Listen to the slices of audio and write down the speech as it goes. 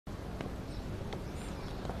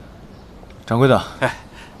掌柜的，哎，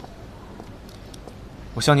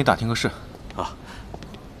我向你打听个事。啊。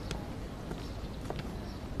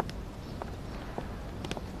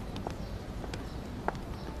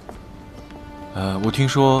我听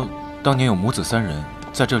说当年有母子3人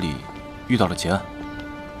在这里遇到了劫案。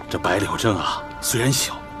这白柳镇啊，虽然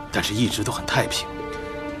小，但是一直都很太平。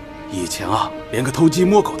以前啊，连个偷鸡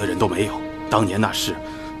摸狗的人都没有。当年那事，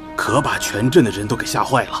可把全镇的人都给吓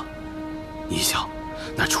坏了。你想，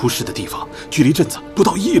那出事的地方距离镇子不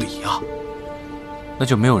到1里啊。那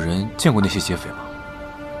就没有人见过那些劫匪吗？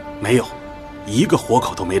没有，一个活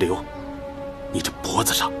口都没留。你这脖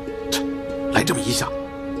子上，来这么一下，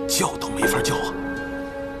叫都没法叫啊。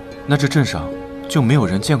那这镇上就没有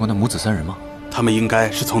人见过那母子3人吗？他们应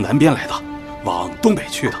该是从南边来的，往东北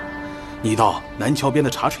去的。你到南桥边的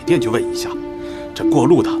茶水店去问一下，这过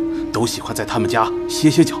路的都喜欢在他们家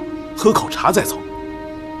歇歇脚，喝口茶再走。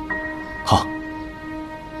好。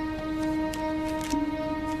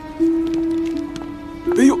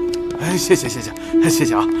哎呦，哎，谢谢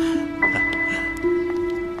啊！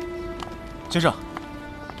先生，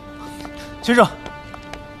先生，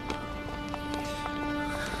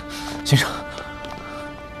先生，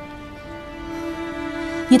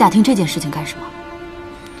你打听这件事情干什么？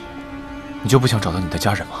你就不想找到你的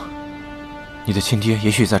家人吗？你的亲爹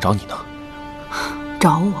也许在找你呢。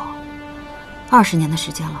找我？20年的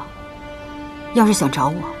时间了，要是想找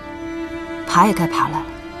我，爬也该爬来了。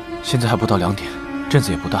现在还不到2点，镇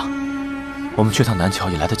子也不大，我们去趟南桥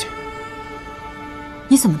也来得及。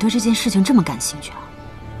你怎么对这件事情这么感兴趣啊？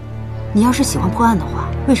你要是喜欢破案的话，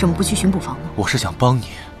为什么不去巡捕房呢？我是想帮你，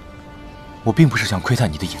我并不是想窥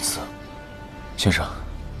探你的隐私。先生，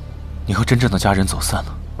你和真正的家人走散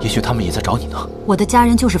了，也许他们也在找你呢。我的家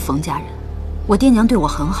人就是冯家人，我爹娘对我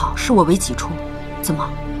很好，视我为己出。怎么，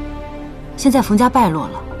现在冯家败落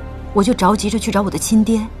了，我就着急着去找我的亲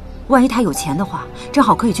爹？万一他有钱的话，正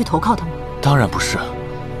好可以去投靠他吗？当然不是，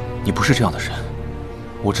你不是这样的人。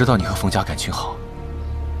我知道你和冯家感情好，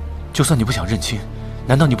就算你不想认亲，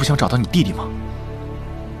难道你不想找到你弟弟吗？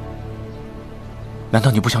难道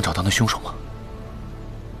你不想找到那凶手吗？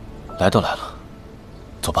来都来了，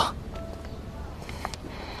走吧。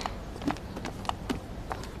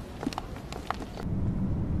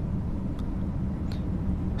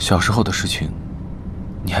小时候的事情，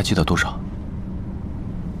你还记得多少？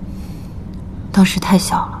当时太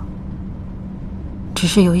小了，只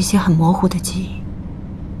是有一些很模糊的记忆。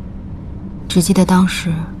只记得当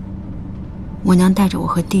时，我娘带着我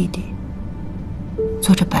和弟弟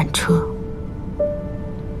坐着板车，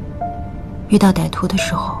遇到歹徒的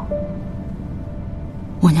时候，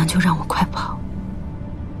我娘就让我快跑。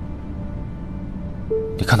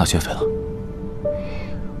你看到劫匪了？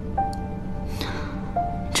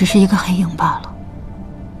只是一个黑影罢了。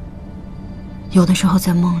有的时候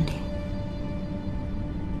在梦里，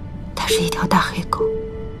它是一条大黑狗，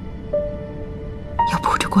要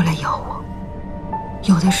扑着过来咬我；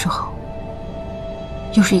有的时候，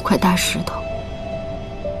又是一块大石头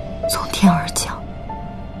从天而降，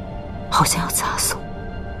好像要砸死我。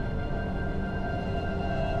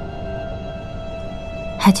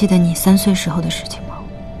还记得你3岁时候的事情吗？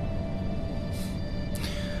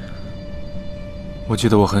我记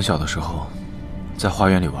得我很小的时候，在花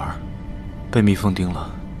园里玩，被蜜蜂叮了，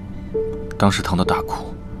当时疼得大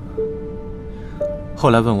哭。后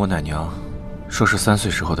来问我奶娘，说是3岁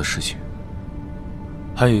时候的事情。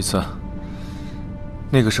还有一次，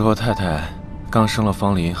那个时候太太刚生了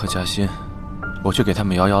方林和嘉欣，我去给他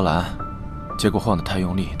们摇摇篮，结果晃得太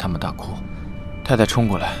用力，他们大哭。太太冲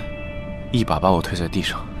过来，一把把我推在地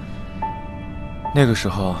上。那个时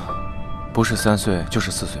候，不是3岁就是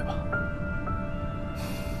4岁吧。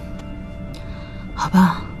好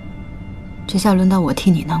吧，这下轮到我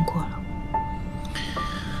替你难过了。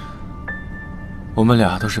我们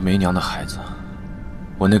俩都是没娘的孩子，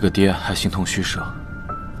我那个爹还形同虚设，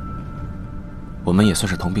我们也算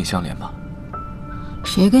是同病相怜吧。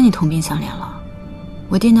谁跟你同病相怜了？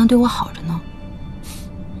我爹娘对我好着呢。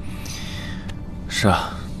是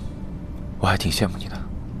啊，我还挺羡慕你的。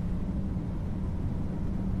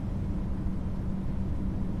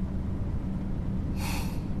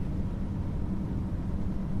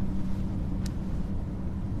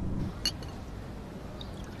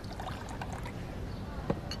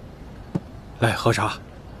来喝茶。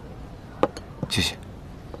谢谢。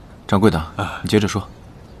掌柜的，你接着说。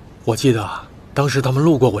我记得当时他们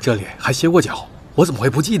路过我这里还歇过脚，我怎么会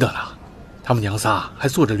不记得呢？他们娘仨还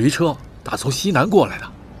坐着驴车打从西南过来的，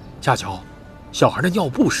恰巧小孩的尿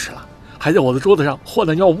布湿了，还在我的桌子上换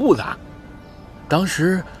了尿布呢。当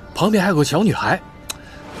时旁边还有个小女孩，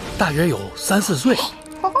大约有3、4岁。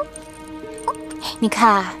你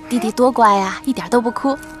看弟弟多乖呀，一点都不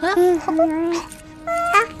哭啊。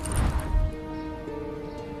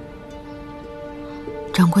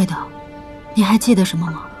掌柜的，你还记得什么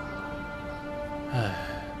吗？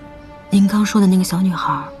您刚说的那个小女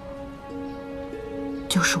孩，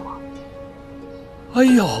就是我。哎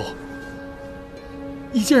呦，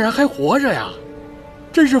你竟然还活着呀！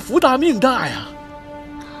真是福大命大呀！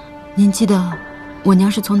您记得我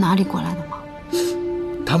娘是从哪里过来的吗？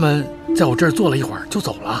他们在我这儿坐了一会儿就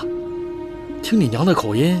走了。听你娘的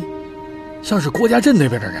口音，像是郭家镇那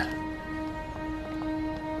边的人。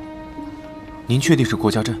您确定是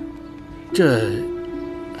郭家镇？这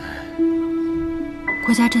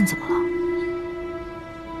郭家镇怎么了？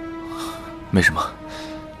没什么，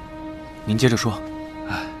您接着说。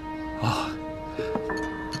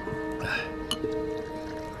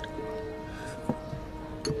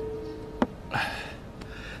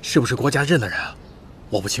是不是郭家镇的人啊？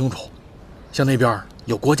我不清楚。像那边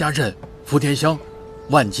有郭家镇、福田乡、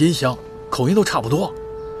万金乡，口音都差不多。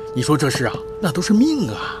你说这事啊，那都是命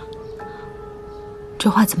啊。这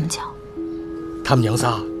话怎么讲？他们娘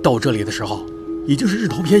仨到这里的时候，已经是日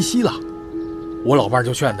头偏西了。我老伴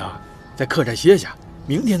就劝他在客栈歇下，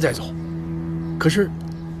明天再走。可是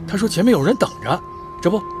他说前面有人等着，这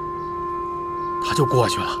不，他就过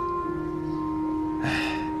去了。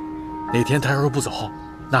哎，那天他要是不走，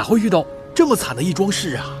哪会遇到这么惨的一桩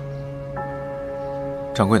事啊？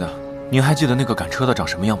掌柜的，您还记得那个赶车的长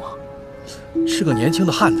什么样吗？是个年轻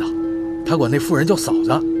的汉子，他管那妇人叫嫂子，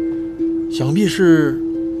想必是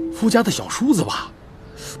夫家的小叔子吧。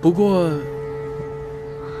不过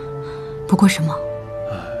什么？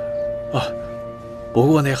不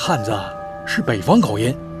过那汉子是北方口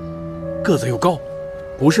音，个子又高，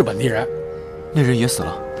不是本地人。那人也死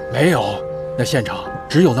了？没有，那现场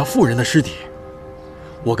只有那妇人的尸体。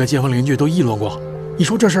我跟街坊邻居都议论过，你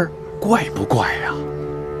说这事儿怪不怪呀？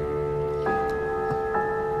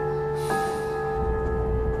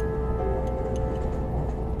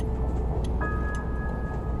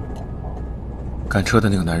赶车的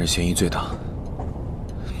那个男人嫌疑最大，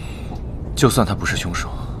就算他不是凶手，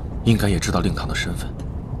应该也知道令堂的身份，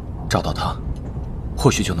找到他，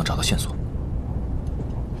或许就能找到线索。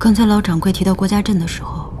刚才老掌柜提到郭家镇的时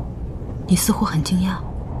候，你似乎很惊讶。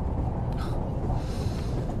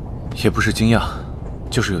也不是惊讶，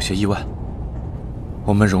就是有些意外。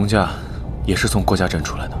我们荣家也是从郭家镇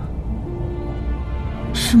出来的。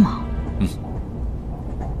是吗？嗯。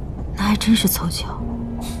那还真是凑巧。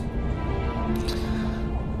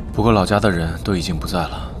不过老家的人都已经不在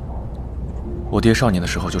了。我爹少年的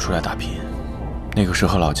时候就出来打拼，那个时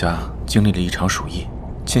候老家经历了一场鼠疫，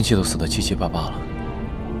亲戚都死得七七八八了。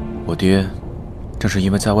我爹正是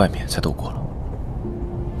因为在外面才度过了。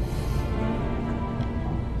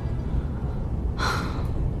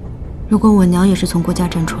如果我娘也是从郭家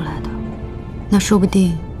镇出来的，那说不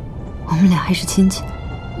定我们俩还是亲戚呢。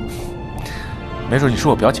没准你是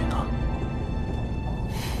我表姐呢。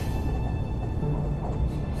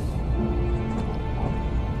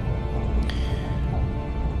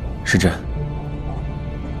时珍，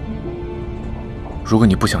如果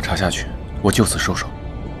你不想查下去，我就此收手；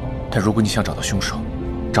但如果你想找到凶手，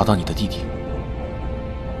找到你的弟弟，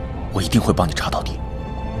我一定会帮你查到底。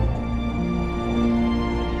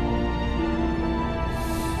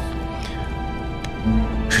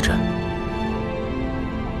时珍，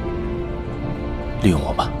利用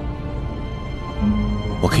我吧，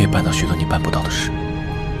我可以办到许多你办不到的事。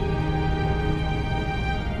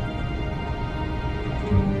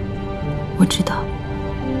我知道。